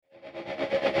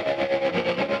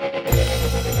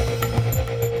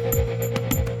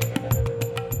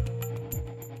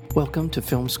Welcome to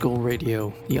Film School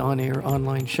Radio, the on-air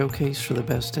online showcase for the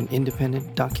best in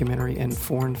independent documentary and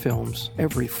foreign films,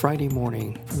 every Friday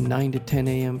morning from 9 to 10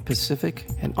 a.m. Pacific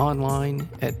and online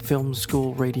at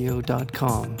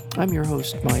filmschoolradio.com. I'm your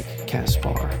host, Mike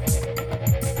Kaspar.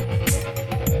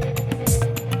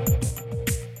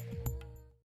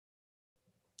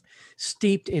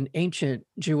 Steeped in ancient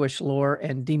Jewish lore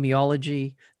and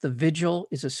demonology, The Vigil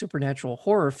is a supernatural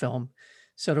horror film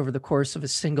set over the course of a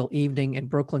single evening in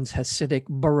Brooklyn's Hasidic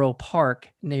Borough Park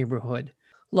neighborhood.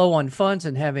 Low on funds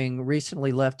and having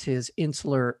recently left his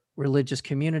insular religious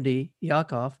community,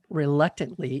 Yaakov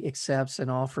reluctantly accepts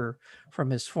an offer from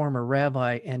his former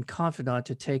rabbi and confidant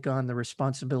to take on the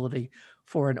responsibility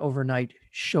for an overnight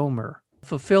shomer,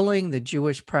 fulfilling the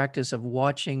Jewish practice of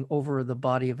watching over the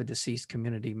body of a deceased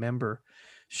community member.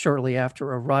 Shortly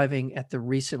after arriving at the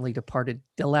recently departed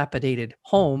dilapidated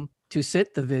home to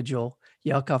sit the vigil,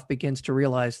 Yaakov begins to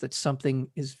realize that something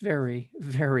is very,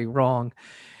 very wrong.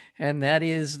 And that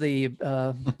is the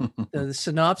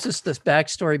synopsis, the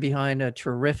backstory behind a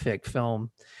terrific film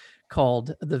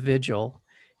called The Vigil.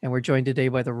 And we're joined today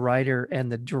by the writer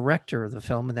and the director of the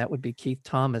film, and that would be Keith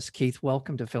Thomas. Keith,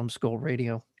 welcome to Film School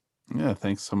Radio. Yeah,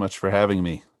 thanks so much for having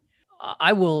me.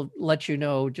 I will let you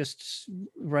know just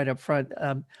right up front,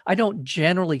 I don't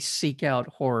generally seek out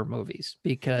horror movies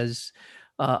because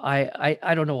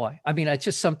I don't know why. I mean, it's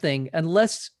just something,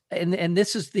 unless, and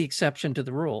this is the exception to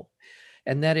the rule,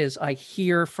 and that is I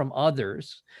hear from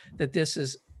others that this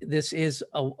is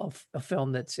a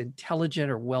film that's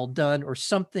intelligent or well done or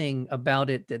something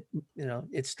about it that, you know,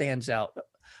 it stands out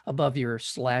above your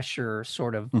slasher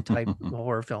sort of type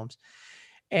horror films.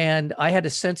 And I had a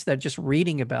sense that just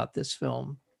reading about this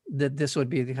film, that this would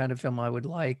be the kind of film I would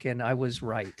like. And I was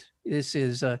right. This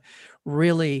is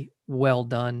really well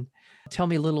done. Tell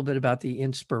me a little bit about the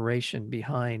inspiration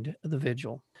behind The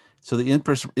Vigil. So the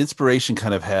inspiration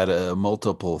kind of had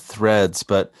multiple threads,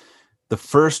 but the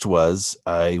first was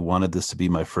I wanted this to be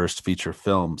my first feature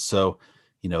film. So,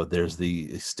 you know, there's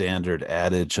the standard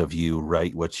adage of you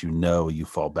write what you know, you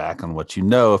fall back on what you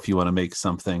know. If you want to make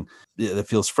something that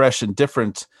feels fresh and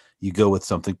different, you go with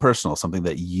something personal, something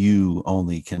that you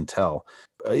only can tell.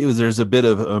 There's a bit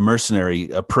of a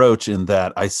mercenary approach in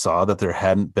that I saw that there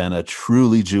hadn't been a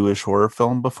truly Jewish horror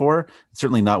film before,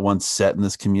 certainly not one set in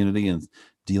this community and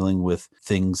dealing with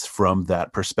things from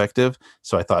that perspective.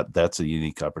 So I thought that's a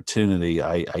unique opportunity.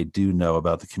 I do know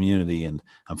about the community and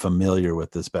I'm familiar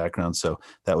with this background. So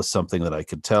that was something that I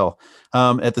could tell.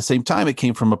 At the same time, it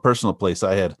came from a personal place.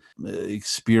 I had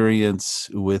experience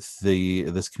with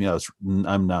this community.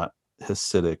 I'm not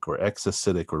Hasidic or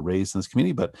ex-Hasidic or raised in this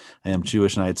community, but I am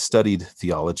Jewish and I had studied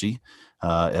theology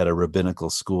at a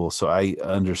rabbinical school. So I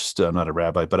understood, I'm not a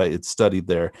rabbi, but I had studied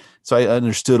there. So I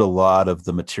understood a lot of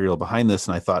the material behind this.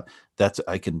 And I thought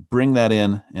I can bring that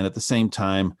in and at the same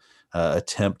time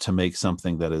attempt to make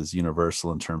something that is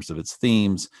universal in terms of its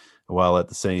themes, while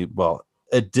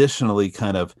additionally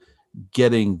kind of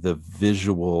getting the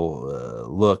visual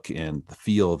look and the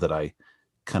feel that I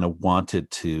kind of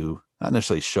wanted to not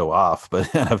necessarily show off, but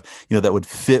kind of, you know, that would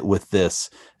fit with this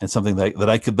and something that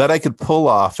I could pull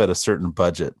off at a certain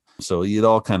budget. So it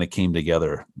all kind of came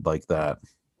together like that.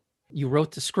 You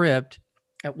wrote the script.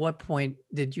 At what point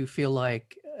did you feel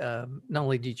like not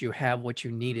only did you have what you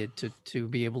needed to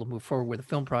be able to move forward with a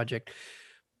film project,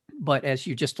 but as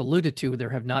you just alluded to,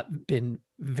 there have not been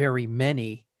very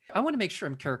many. I want to make sure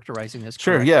I'm characterizing this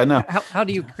correctly. Sure, yeah, no. How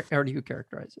do you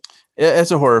characterize it?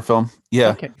 As a horror film, yeah.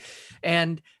 Okay.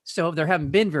 And so there haven't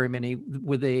been very many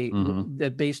with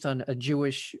that based on a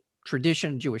Jewish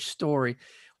tradition, Jewish story,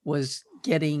 was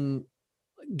getting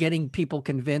people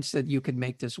convinced that you could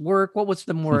make this work. What was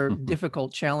the more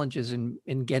difficult challenges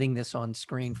in getting this on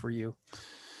screen for you?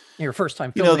 You're a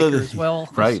first-time filmmaker as well.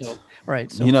 Right. Right.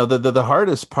 So, you know, the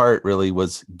hardest part really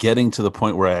was getting to the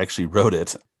point where I actually wrote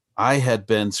it. I had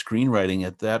been screenwriting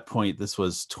at that point. This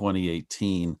was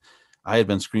 2018. I had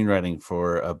been screenwriting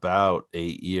for about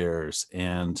 8 years,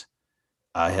 and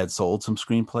I had sold some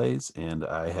screenplays, and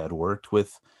I had worked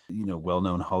with, you know,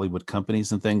 well-known Hollywood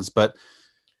companies and things, but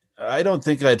I don't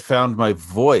think I'd found my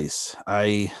voice.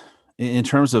 In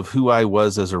terms of who I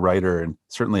was as a writer and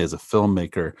certainly as a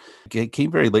filmmaker, it came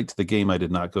very late to the game. I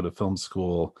did not go to film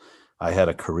school. I had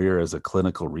a career as a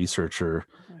clinical researcher.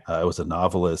 I was a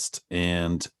novelist,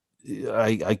 and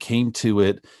I came to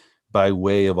it by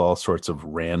way of all sorts of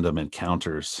random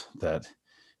encounters that,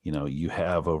 you know, you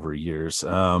have over years.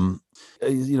 You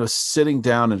know, sitting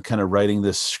down and kind of writing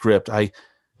this script, I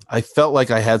felt like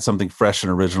I had something fresh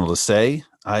and original to say.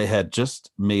 I had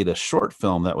just made a short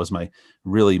film that was my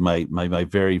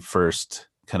very first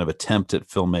kind of attempt at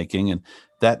filmmaking, and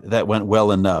that went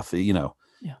well enough. Yeah.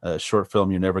 A short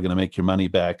film, you're never going to make your money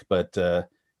back, but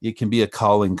it can be a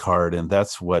calling card, and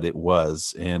that's what it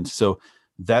was. And so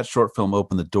that short film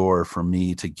opened the door for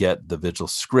me to get the Vigil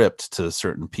script to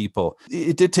certain people.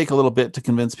 It did take a little bit to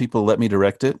convince people to let me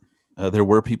direct it. There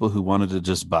were people who wanted to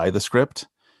just buy the script,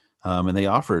 and they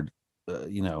offered,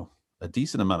 a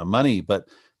decent amount of money, but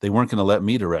they weren't going to let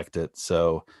me direct it.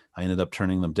 So I ended up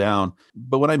turning them down.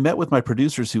 But when I met with my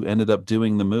producers who ended up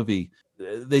doing the movie,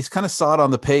 they kind of saw it on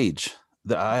the page.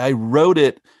 I wrote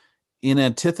it in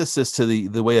antithesis to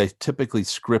the way I typically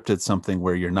scripted something,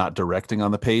 where you're not directing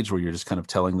on the page, where you're just kind of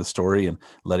telling the story and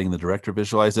letting the director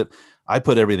visualize it. I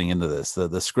put everything into this.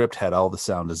 The script had all the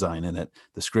sound design in it.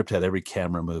 The script had every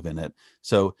camera move in it.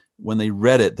 So when they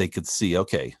read it, they could see,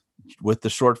 okay, with the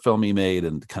short film he made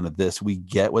and kind of this, we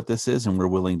get what this is, and we're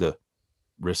willing to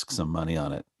risk some money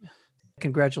on it.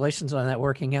 Congratulations on that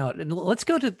working out. And let's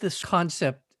go to this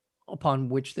concept upon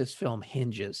which this film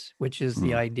hinges, which is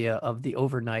the idea of the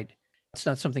overnight. It's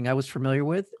not something I was familiar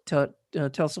with. Tell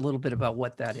us a little bit about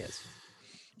what that is.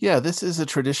 Yeah, this is a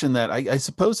tradition that I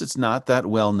suppose it's not that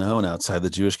well known outside the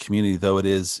Jewish community, though it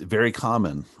is very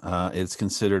common. It's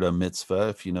considered a mitzvah.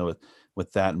 If you know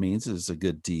what that means, it's a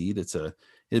good deed.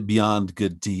 Beyond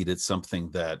good deed. It's something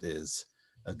that is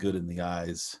a good in the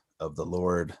eyes of the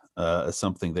Lord,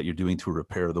 something that you're doing to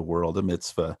repair the world, a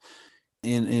mitzvah.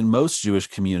 In most Jewish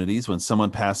communities, when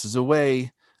someone passes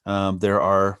away, there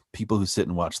are people who sit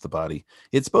and watch the body.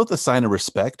 It's both a sign of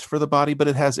respect for the body, but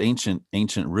it has ancient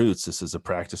roots. This is a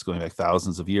practice going back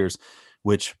thousands of years,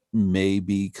 which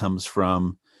maybe comes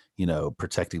from,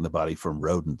 protecting the body from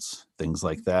rodents, things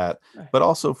like that, Right. but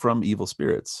also from evil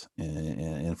spirits.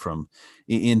 And from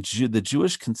the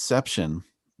Jewish conception,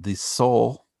 the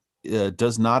soul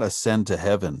does not ascend to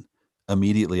heaven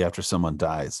immediately after someone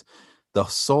dies. The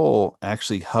soul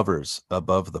actually hovers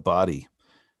above the body.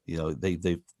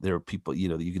 There are people,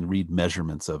 you can read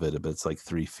measurements of it, but it's like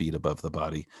 3 feet above the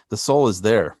body. The soul is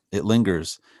there. It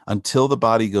lingers until the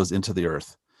body goes into the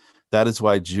earth. That is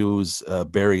why Jews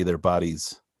bury their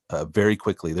bodies very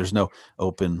quickly. There's no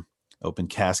open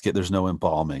casket. There's no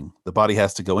embalming. The body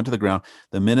has to go into the ground.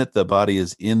 The minute the body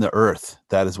is in the earth,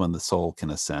 that is when the soul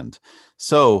can ascend.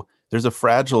 So there's a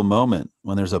fragile moment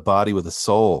when there's a body with a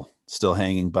soul still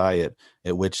hanging by it,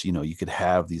 at which, you could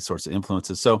have these sorts of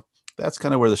influences. So that's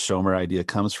kind of where the Shomer idea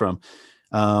comes from.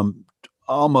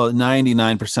 Almost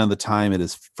 99% of the time, it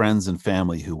is friends and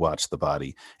family who watch the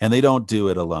body, and they don't do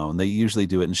it alone. They usually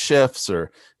do it in shifts,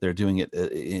 or they're doing it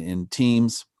in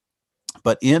teams.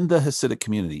 But in the Hasidic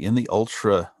community, in the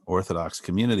ultra Orthodox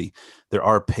community, there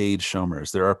are paid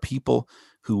shomers. There are people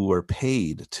who are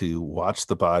paid to watch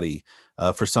the body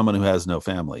for someone who has no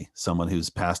family, someone who's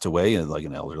passed away, like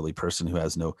an elderly person who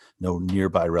has no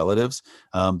nearby relatives.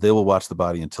 They will watch the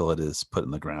body until it is put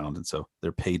in the ground, and so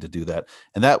they're paid to do that.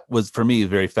 And that was, for me,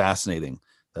 very fascinating.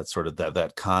 That sort of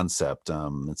that concept.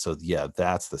 And so, yeah,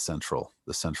 that's the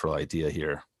central idea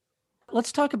here.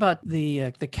 Let's talk about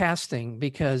the casting,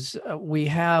 because we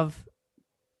have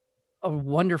a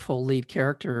wonderful lead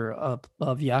character of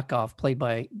Yaakov, played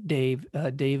by Dave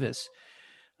Davis.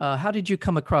 How did you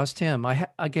come across him?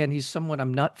 Again, he's someone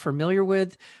I'm not familiar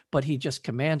with, but he just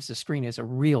commands the screen. Has a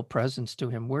real presence to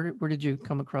him. Where did you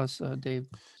come across Dave?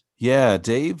 Yeah,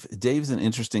 Dave's an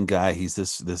interesting guy. He's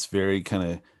this very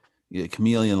kind of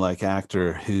chameleon-like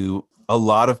actor who a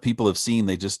lot of people have seen.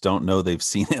 They just don't know they've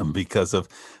seen him because of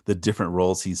the different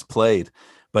roles he's played.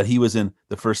 But he was in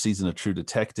the first season of True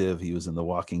Detective. He was in The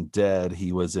Walking Dead.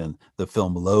 He was in the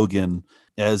film Logan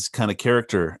as kind of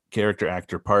character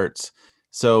actor parts.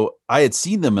 So I had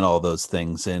seen them in all those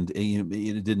things, and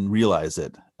didn't realize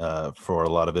it for a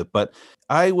lot of it. But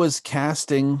I was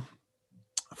casting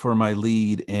for my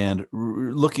lead and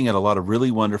looking at a lot of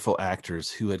really wonderful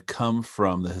actors who had come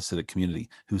from the Hasidic community,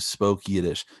 who spoke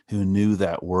Yiddish, who knew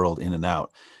that world in and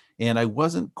out. And I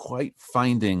wasn't quite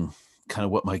finding kind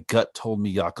of what my gut told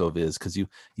me Yaakov is, because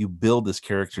you build this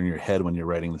character in your head when you're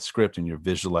writing the script and you're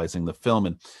visualizing the film,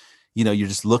 and you're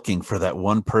just looking for that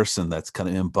one person that's kind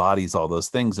of embodies all those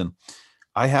things. And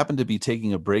I happened to be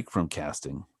taking a break from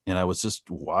casting, and I was just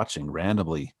watching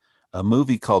randomly a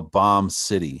movie called Bomb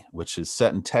City, which is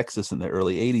set in Texas in the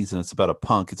early 80s, and it's about a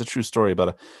punk. It's a true story about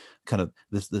a kind of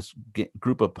this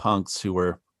group of punks who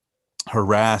were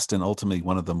harassed, and ultimately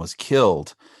one of them was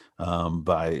killed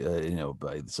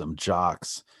by some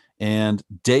jocks. And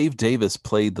Dave Davis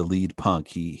played the lead punk.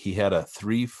 He had a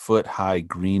 3-foot high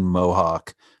green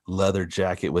mohawk, leather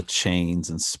jacket with chains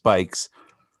and spikes.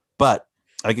 But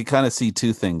I could kind of see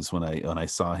two things when I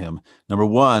saw him. Number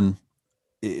one,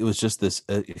 it was just this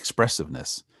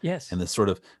expressiveness Yes. and this sort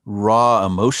of raw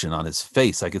emotion on his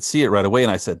face. I could see it right away,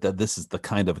 and I said that this is the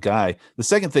kind of guy. The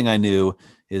second thing I knew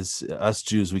is us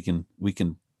Jews, we can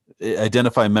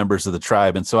identify members of the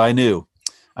tribe, and so I knew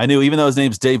even though his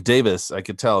name's Dave Davis, I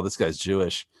could tell this guy's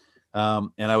Jewish,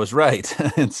 and I was right.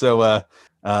 And so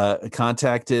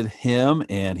contacted him,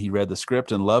 and he read the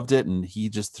script and loved it, and he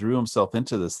just threw himself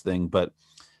into this thing. But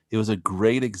it was a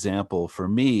great example for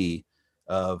me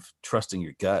of trusting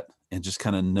your gut and just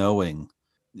kind of knowing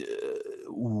uh,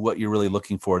 what you're really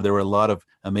looking for. There were a lot of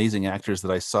amazing actors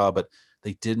that I saw, but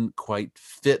they didn't quite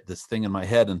fit this thing in my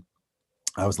head, and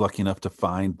I was lucky enough to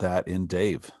find that in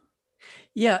Dave.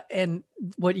 Yeah, and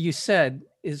what you said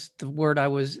is the word I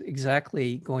was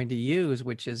exactly going to use,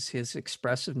 which is his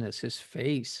expressiveness, his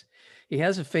face. He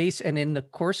has a face, and in the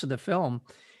course of the film,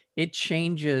 it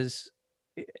changes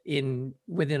in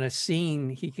within a scene.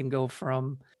 He can go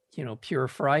from, pure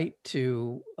fright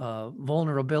to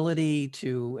vulnerability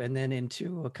to, and then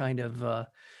into a kind of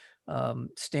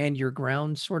stand your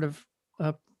ground sort of.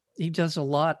 Uh, he does a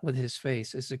lot with his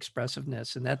face, his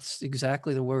expressiveness, and that's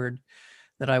exactly the word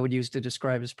that I would use to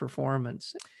describe his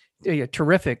performance. A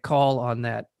terrific call on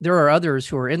that. There are others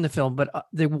who are in the film, but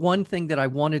the one thing that I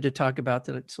wanted to talk about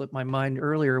that it slipped my mind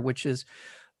earlier, which is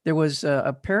there was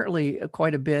apparently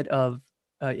quite a bit of,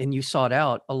 and you sought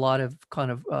out a lot of kind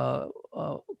of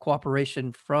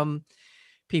cooperation from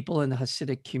people in the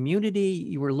Hasidic community.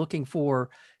 You were looking for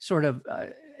sort of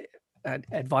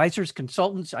advisors,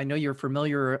 consultants. I know you're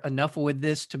familiar enough with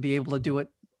this to be able to do it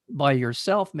by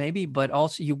yourself, maybe, but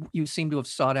also you seem to have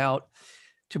sought out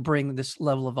to bring this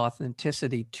level of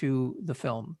authenticity to the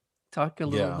film. Talk a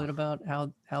little Yeah. bit about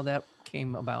how that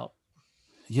came about.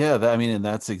 Yeah, I mean, and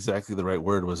that's exactly the right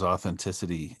word, was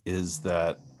authenticity. Is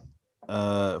that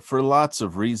for lots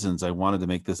of reasons, I wanted to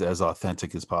make this as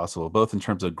authentic as possible, both in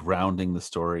terms of grounding the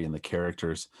story and the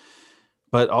characters,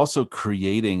 but also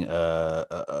creating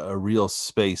a real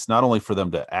space, not only for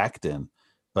them to act in,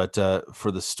 but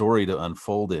for the story to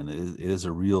unfold in. It is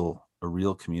a real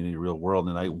community, a real world,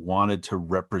 and I wanted to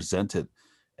represent it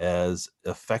as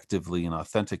effectively and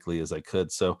authentically as I could.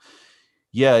 So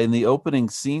yeah, in the opening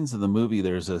scenes of the movie,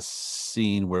 there's a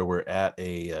scene where we're at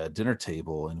a dinner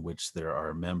table in which there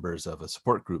are members of a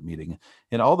support group meeting,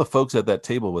 and all the folks at that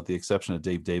table, with the exception of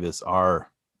Dave Davis, are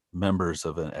members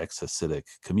of an ex-Hasidic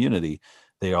community.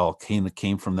 They all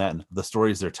came from that, and the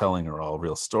stories they're telling are all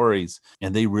real stories,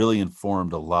 and they really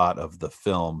informed a lot of the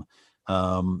film.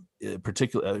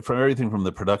 Particularly from everything from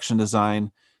the production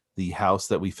design. The house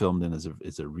that we filmed in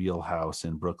is a real house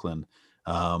in Brooklyn,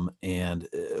 and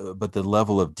but the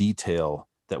level of detail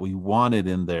that we wanted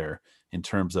in there, in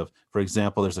terms of, for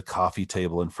example, there's a coffee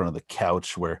table in front of the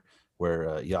couch where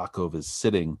Yaakov is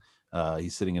sitting.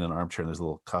 He's sitting in an armchair, and there's a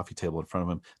little coffee table in front of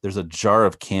him. There's a jar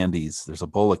of candies. There's a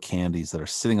bowl of candies that are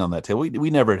sitting on that table. We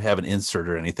never have an insert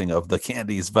or anything of the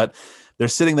candies, but they're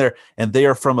sitting there, and they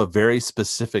are from a very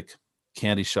specific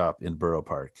candy shop in Borough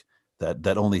Park,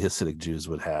 that only Hasidic Jews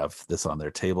would have this on their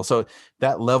table. So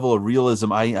that level of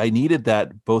realism, I needed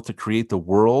that, both to create the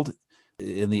world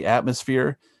in the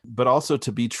atmosphere, but also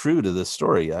to be true to this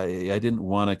story. I didn't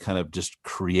want to kind of just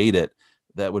create it.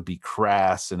 That would be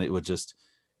crass, and it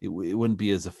wouldn't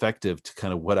be as effective to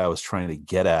kind of what I was trying to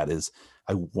get at. Is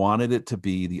I wanted it to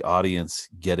be the audience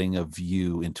getting a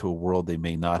view into a world they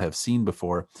may not have seen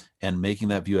before, and making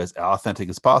that view as authentic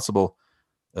as possible,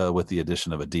 with the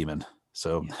addition of a demon.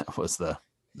 So Yeah. that was the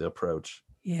approach.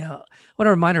 Yeah. I want to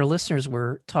remind our listeners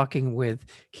we're talking with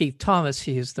Keith Thomas.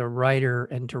 He is the writer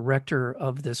and director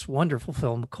of this wonderful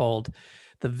film called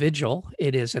The Vigil.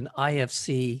 It is an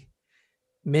IFC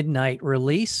midnight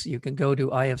release. You can go to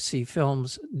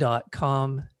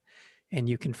ifcfilms.com and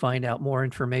you can find out more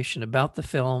information about the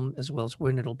film, as well as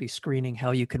when it'll be screening,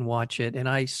 how you can watch it. And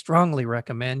I strongly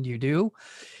recommend you do.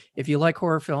 If you like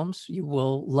horror films, you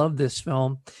will love this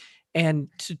film. And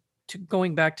to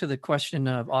going back to the question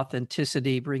of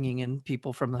authenticity, bringing in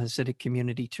people from the Hasidic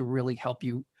community to really help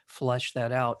you flesh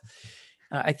that out.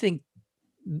 I think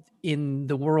in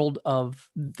the world of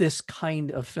this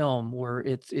kind of film, where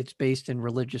it's based in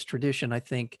religious tradition, I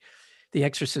think The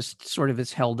Exorcist sort of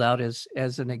is held out as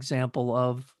an example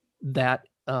of that.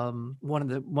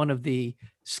 One of the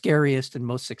scariest and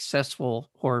most successful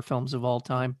horror films of all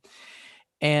time,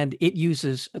 and it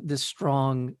uses this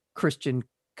strong Christian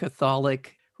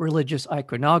Catholic religious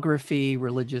iconography,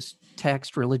 religious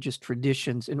text, religious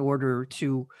traditions in order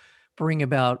to bring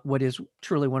about what is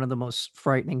truly one of the most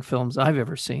frightening films I've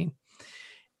ever seen.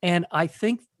 And I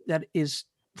think that is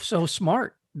so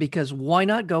smart, because why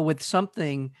not go with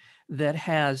something that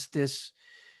has this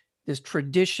this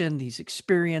tradition, these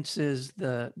experiences,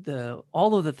 the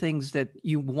all of the things that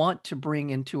you want to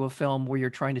bring into a film where you're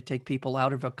trying to take people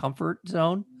out of a comfort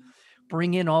zone,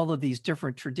 bring in all of these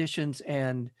different traditions,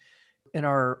 and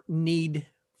our need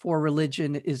for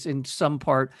religion is in some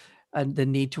part the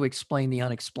need to explain the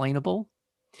unexplainable.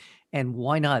 And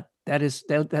why not?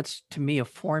 That's to me a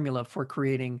formula for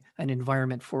creating an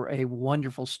environment for a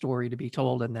wonderful story to be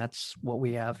told, and that's what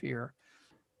we have here.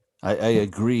 I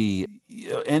agree.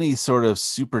 Any sort of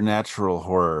supernatural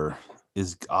horror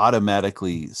is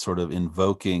automatically sort of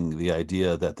invoking the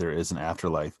idea that there is an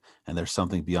afterlife and there's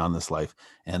something beyond this life.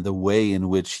 And the way in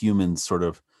which humans sort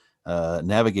of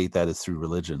navigate that is through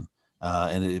religion.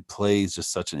 And it plays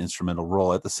just such an instrumental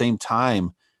role. At the same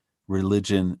time,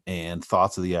 religion and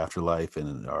thoughts of the afterlife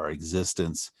and our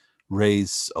existence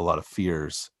raise a lot of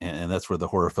fears, and that's where the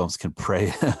horror films can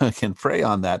prey can prey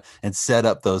on that and set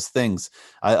up those things.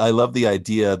 I love the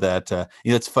idea that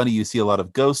it's funny, you see a lot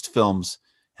of ghost films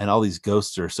and all these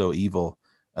ghosts are so evil,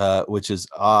 which is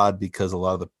odd because a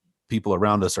lot of the people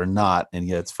around us are not, and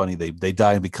yet it's funny they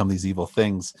die and become these evil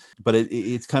things. But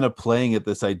it's kind of playing at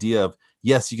this idea of,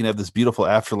 yes, you can have this beautiful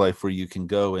afterlife where you can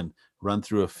go and run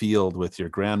through a field with your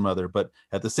grandmother, but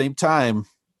at the same time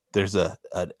there's a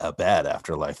bad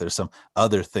afterlife. There's some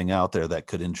other thing out there that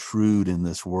could intrude in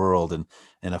this world and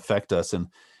affect us. And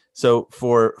so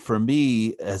for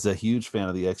me, as a huge fan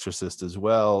of The Exorcist as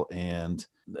well, and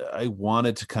I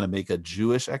wanted to kind of make a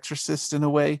Jewish Exorcist in a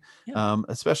way,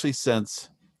 especially since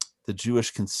the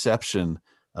Jewish conception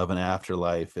of an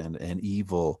afterlife and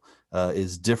evil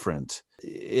is different.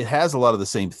 It has a lot of the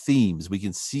same themes. We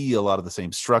can see a lot of the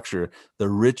same structure. The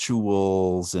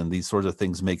rituals and these sorts of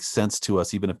things make sense to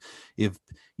us, even if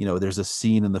there's a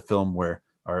scene in the film where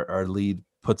our lead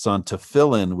puts on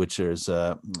tefillin, which is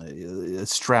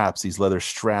straps, these leather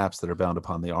straps that are bound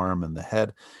upon the arm and the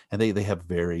head, and they have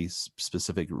very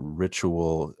specific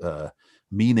ritual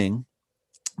meaning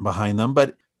behind them,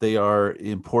 but they are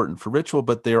important for ritual,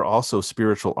 but they're also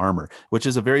spiritual armor, which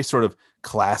is a very sort of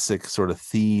classic sort of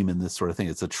theme in this sort of thing.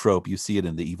 It's a trope. You see it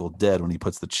in The Evil Dead when he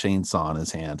puts the chainsaw in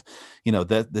his hand.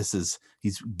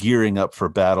 He's gearing up for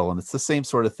battle, and it's the same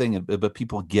sort of thing, but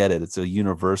people get it. It's a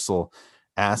universal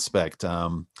aspect.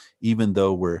 Even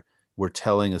though we're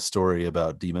telling a story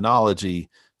about demonology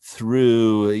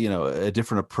through, a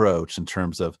different approach in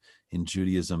terms of, in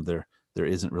Judaism, there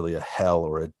isn't really a hell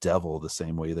or a devil the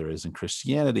same way there is in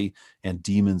Christianity, and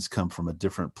demons come from a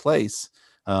different place.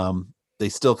 They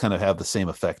still kind of have the same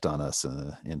effect on us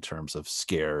in terms of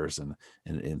scares and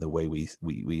in the way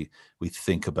we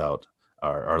think about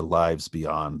our lives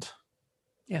beyond.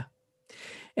 Yeah.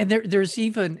 And there's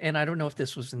even, and I don't know if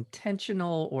this was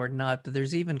intentional or not, but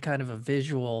there's even kind of a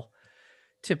visual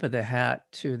tip of the hat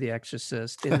to The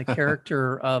Exorcist in the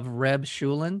character of Reb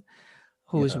Shulin,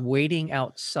 who is waiting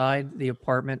outside the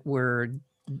apartment where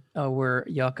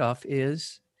Yakov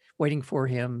is, waiting for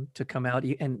him to come out,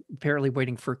 and apparently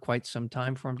waiting for quite some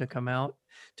time for him to come out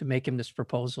to make him this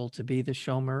proposal to be the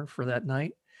Shomer for that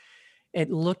night.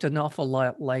 It looked an awful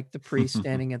lot like the priest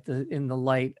standing in the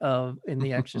light in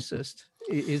The Exorcist.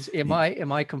 Am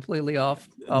I completely off?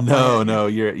 No,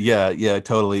 yeah,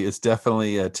 totally. It's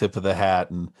definitely a tip of the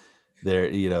hat, and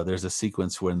there's a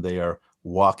sequence when they are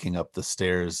walking up the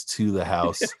stairs to the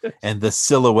house and the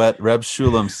silhouette, Reb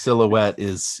Shulam's silhouette,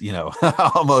 is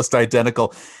almost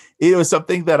identical. It was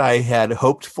something that I had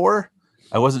hoped for.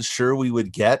 I wasn't sure we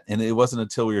would get, and it wasn't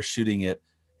until we were shooting it,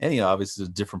 and obviously it's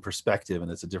a different perspective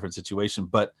and it's a different situation,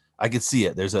 but I could see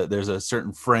it. There's a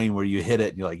certain frame where you hit it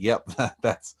and you're like, yep,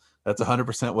 that's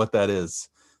 100% what that is,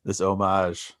 this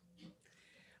homage.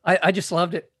 I just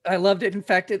loved it. I loved it. In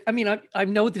fact,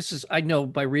 I know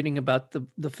by reading about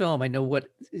the film, I know what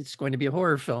it's going to be, a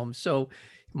horror film. So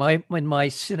when my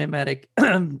cinematic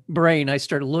brain, I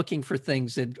started looking for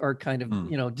things that are kind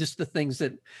of, just the things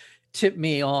that tip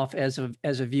me off as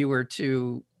a viewer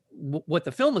to what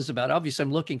the film is about. Obviously,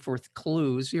 I'm looking for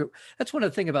clues. That's one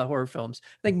of the things about horror films.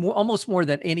 I think almost more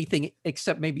than anything,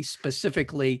 except maybe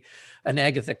specifically an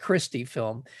Agatha Christie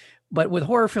film. But with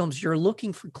horror films, you're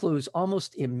looking for clues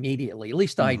almost immediately. At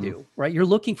least I do, right? You're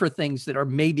looking for things that are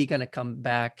maybe going to come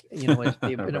back, as an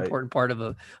Right. important part of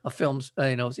a film's,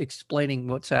 explaining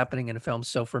what's happening in a film.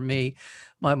 So for me,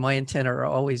 my antenna are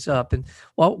always up. And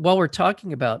while we're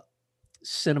talking about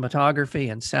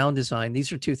cinematography and sound design,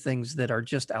 these are two things that are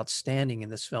just outstanding in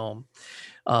this film.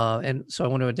 And so I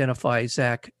want to identify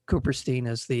Zach Cooperstein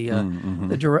as the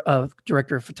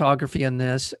director of photography on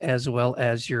this, as well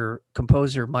as your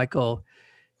composer, Michael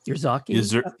Yuzurski.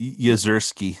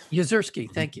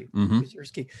 Yuzurski. Thank you.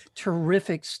 Yuzurski.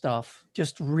 Terrific stuff.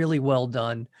 Just really well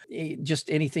done. Just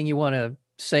anything you want to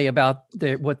say about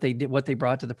what they did, what they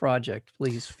brought to the project,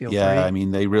 please feel Yeah, free. I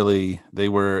mean, they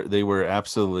were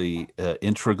absolutely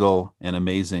integral and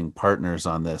amazing partners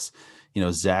on this.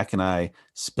 Zach and I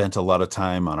spent a lot of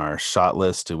time on our shot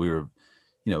list, and we were,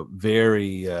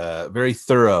 very very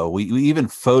thorough. We even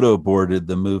photo boarded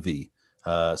the movie.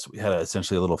 So we had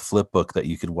essentially a little flip book that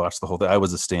you could watch the whole thing. I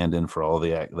was a stand-in for all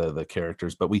the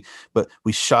characters, but we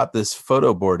shot this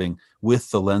photo boarding with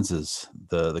the lenses,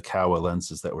 the Kowa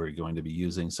lenses that we're going to be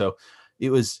using. So it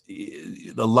was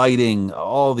the lighting,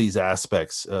 all these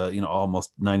aspects.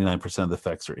 Almost 99% of the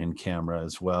effects are in camera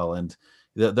as well, and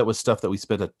that was stuff that we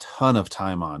spent a ton of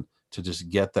time on to just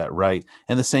get that right.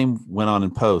 And the same went on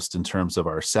in post in terms of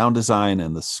our sound design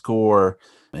and the score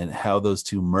and how those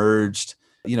two merged.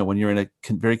 When you're in a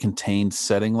very contained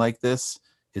setting like this,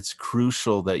 it's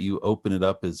crucial that you open it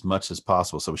up as much as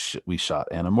possible. So we shot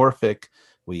anamorphic.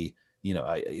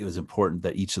 It was important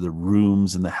that each of the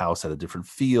rooms in the house had a different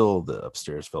feel. The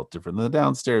upstairs felt different than the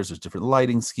downstairs. There's different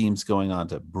lighting schemes going on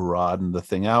to broaden the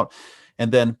thing out.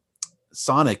 And then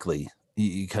sonically,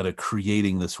 you kind of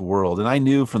creating this world. And I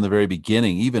knew from the very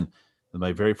beginning, even in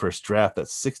my very first draft, that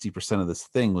 60% of this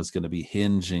thing was going to be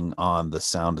hinging on the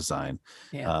sound design.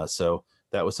 Yeah. So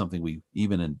that was something we,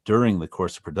 even during the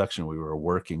course of production, we were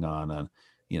working on.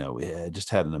 We just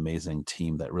had an amazing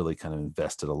team that really kind of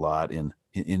invested a lot in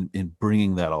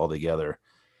bringing that all together.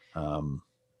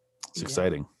 It's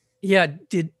exciting. Yeah.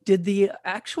 Did the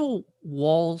actual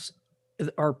walls,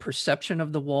 our perception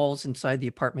of the walls inside the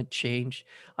apartment change?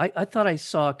 I thought I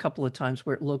saw a couple of times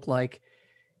where it looked like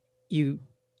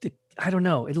I don't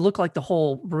know. It looked like the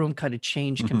whole room kind of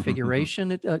changed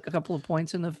configuration at a couple of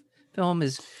points in the film.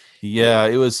 Yeah,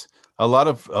 it was a lot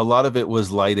of it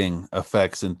was lighting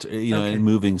effects and Okay. and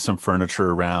moving some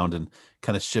furniture around and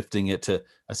kind of shifting it to,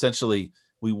 essentially,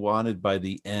 we wanted by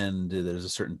the end, there's a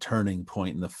certain turning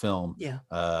point in the film, Yeah.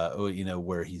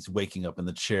 where he's waking up in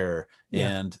the chair,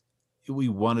 Yeah. and we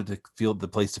wanted to feel the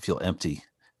place to feel empty,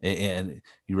 and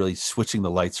you really switching the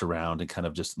lights around and kind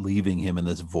of just leaving him in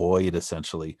this void,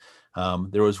 essentially.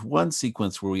 There was one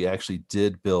sequence where we actually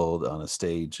did build on a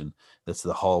stage, and that's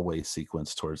the hallway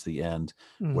sequence towards the end,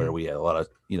 where Mhm. we had a lot of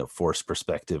forced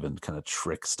perspective and kind of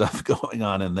trick stuff going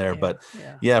on in there. Yeah. But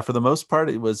Yeah. yeah, for the most part,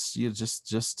 it was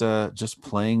just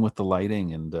playing with the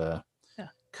lighting and Yeah.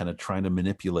 kind of trying to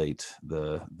manipulate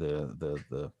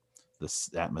this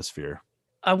atmosphere.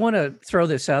 I want to throw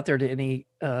this out there to any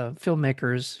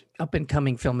filmmakers, up and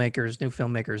coming filmmakers, new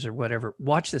filmmakers, or whatever.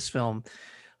 Watch this film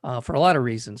for a lot of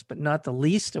reasons, but not the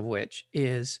least of which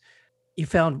is you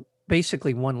found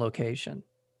basically one location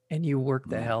and you worked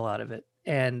the hell out of it.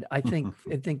 And I think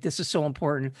this is so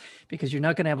important because you're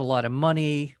not going to have a lot of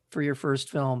money for your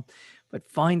first film, but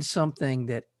find something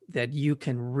that you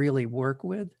can really work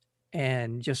with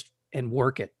and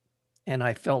work it. And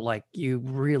I felt like you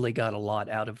really got a lot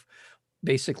out of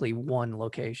basically one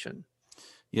location.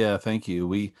 Yeah, thank you.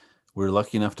 We were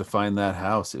lucky enough to find that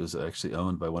house. It was actually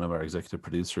owned by one of our executive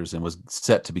producers and was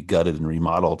set to be gutted and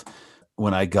remodeled.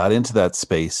 When I got into that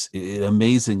space, it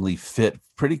amazingly fit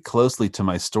pretty closely to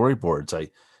my storyboards. I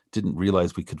didn't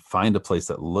realize we could find a place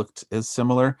that looked as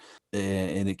similar,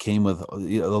 and it came with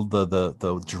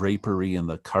the drapery and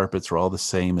the carpets were all the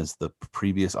same as the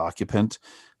previous occupant,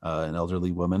 an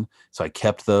elderly woman. So I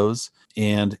kept those,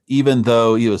 and even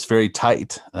though it was very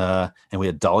tight, and we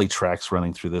had dolly tracks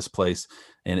running through this place,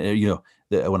 and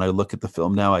when I look at the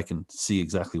film now, I can see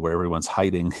exactly where everyone's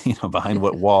hiding, behind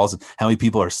what walls, and how many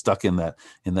people are stuck in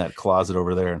that closet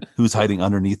over there, and who's hiding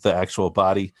underneath the actual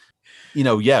body.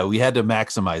 Yeah, we had to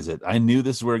maximize it. I knew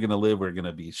this is where we're going to live. We're going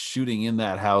to be shooting in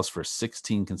that house for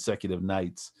 16 consecutive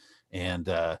nights. And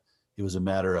it was a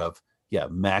matter of,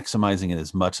 maximizing it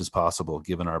as much as possible,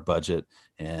 given our budget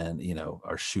and,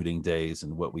 our shooting days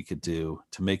and what we could do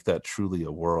to make that truly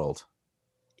a world.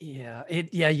 Yeah,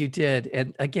 you did.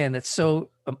 And again, it's so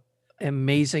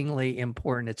amazingly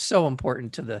important. It's so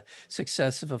important to the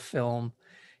success of a film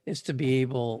is to be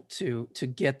able to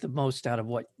get the most out of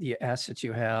what the assets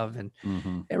you have. And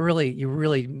you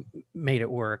really made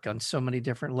it work on so many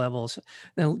different levels.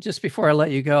 Now, just before I let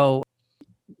you go,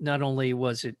 not only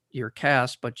was it your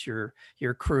cast, but your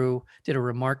crew did a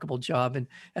remarkable job. And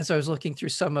as I was looking through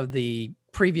some of the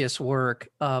previous work,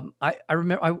 I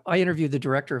remember I interviewed the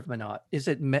director of Menot. Is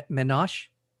it Menashe?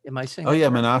 Am I saying? Oh that yeah,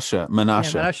 correct? Menashe. Yeah,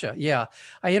 Menashe. Yeah,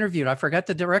 I interviewed. I forgot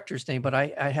the director's name, but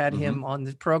I had him on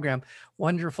the program.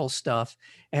 Wonderful stuff.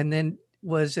 And then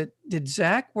did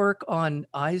Zach work on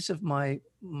Eyes of My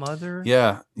Mother?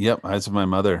 Yeah. Yep. Eyes of My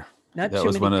Mother.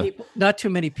 Not too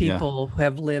many people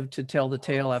have lived to tell the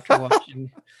tale after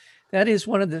watching. That is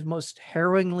one of the most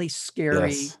harrowingly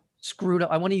scary Yes. screwed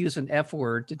up. I want to use an F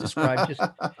word to describe just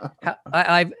how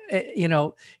I've,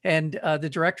 and the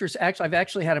director's I've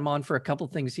actually had him on for a couple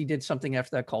of things. He did something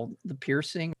after that called The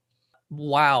Piercing.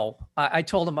 Wow. I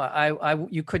told him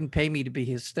you couldn't pay me to be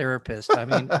his therapist. I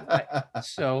mean,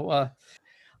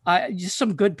 just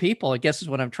some good people, I guess is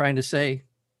what I'm trying to say.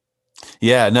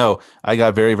 Yeah, no, I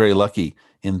got very, very lucky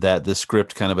in that the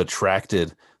script kind of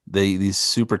attracted these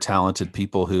super talented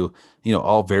people who,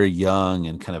 all very young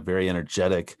and kind of very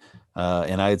energetic.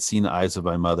 And I had seen Eyes of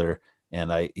My Mother,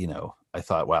 and I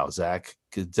thought, wow, Zach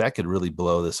could really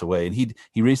blow this away. And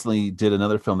he recently did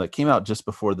another film that came out just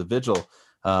before The Vigil,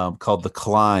 called The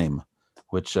Climb,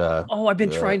 which I've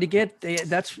been trying to get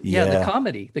that's the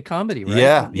comedy,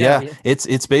 right? Yeah.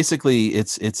 It's basically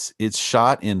it's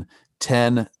shot in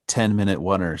 10-minute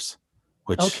oneers,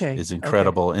 which is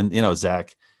incredible. Okay. And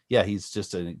Zach, he's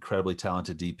just an incredibly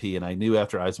talented DP, and I knew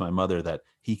after Eyes of My Mother that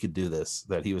he could do this,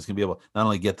 that he was going to be able not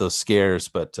only get those scares,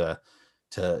 but to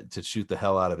shoot the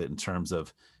hell out of it in terms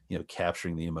of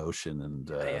capturing the emotion and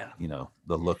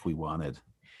the look we wanted.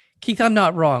 Keith, I'm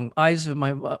not wrong. Eyes of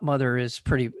My Mother is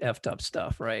pretty effed up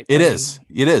stuff, right? It is.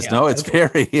 Yeah, no, it's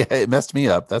very. It messed me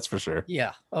up. That's for sure.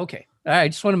 Yeah. Okay. All right. I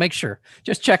just want to make sure.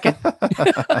 Just checking.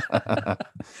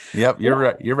 Yep. You're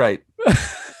right. You're right.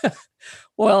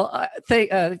 Well,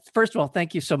 first of all,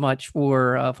 thank you so much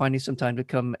for finding some time to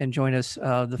come and join us.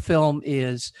 The film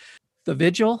is The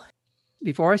Vigil.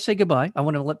 Before I say goodbye, I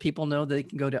want to let people know that they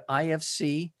can go to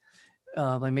IFC.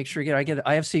 Make sure I get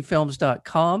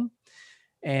IFCfilms.com.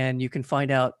 And you can find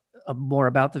out more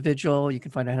about The Vigil. You can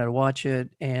find out how to watch it.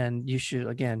 And you should,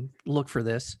 again, look for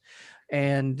this.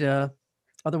 And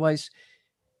otherwise,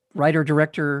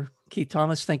 writer-director Keith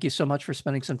Thomas, thank you so much for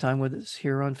spending some time with us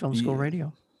here on Film School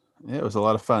Radio. Yeah, it was a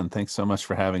lot of fun. Thanks so much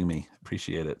for having me.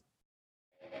 Appreciate it.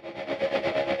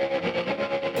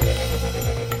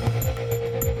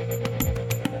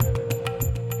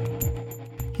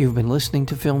 You've been listening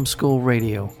to Film School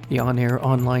Radio, the on-air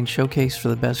online showcase for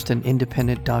the best in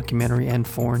independent documentary and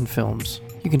foreign films.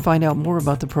 You can find out more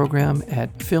about the program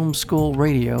at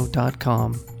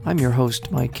filmschoolradio.com. I'm your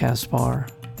host, Mike Kaspar.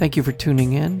 Thank you for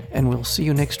tuning in, and we'll see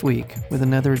you next week with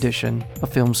another edition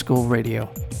of Film School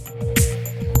Radio.